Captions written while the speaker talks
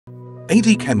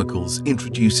AD Chemicals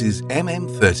introduces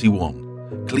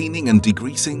MM31, cleaning and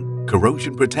degreasing,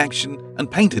 corrosion protection and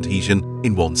paint adhesion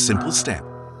in one simple step.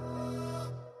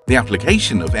 The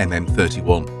application of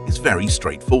MM31 is very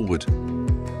straightforward.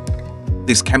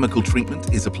 This chemical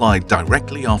treatment is applied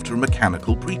directly after a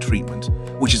mechanical pre-treatment,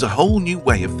 which is a whole new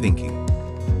way of thinking.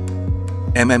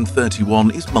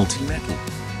 MM31 is multi-metal,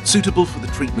 suitable for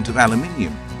the treatment of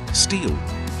aluminium, steel,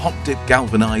 hot-dip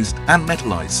galvanized and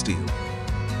metallized steel.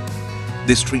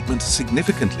 This treatment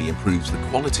significantly improves the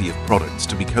quality of products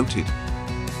to be coated.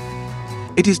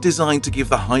 It is designed to give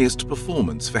the highest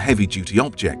performance for heavy-duty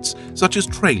objects such as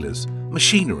trailers,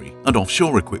 machinery and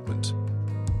offshore equipment.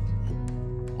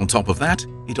 On top of that,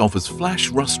 it offers flash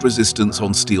rust resistance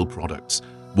on steel products,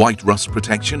 white rust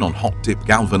protection on hot-dip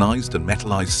galvanized and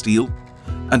metallized steel,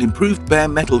 and improved bare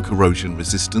metal corrosion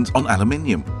resistance on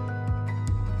aluminium,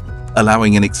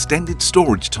 allowing an extended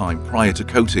storage time prior to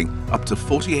coating up to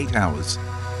 48 hours.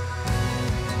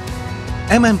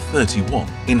 MM31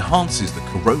 enhances the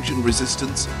corrosion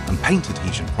resistance and paint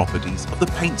adhesion properties of the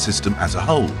paint system as a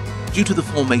whole due to the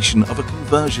formation of a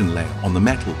conversion layer on the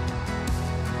metal.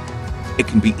 It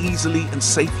can be easily and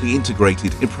safely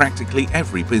integrated in practically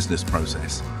every business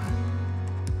process.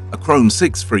 A Chrome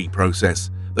 6-free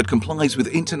process that complies with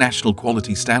international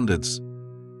quality standards.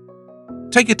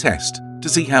 Take a test to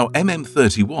see how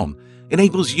MM31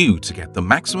 enables you to get the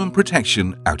maximum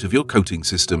protection out of your coating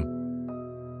system.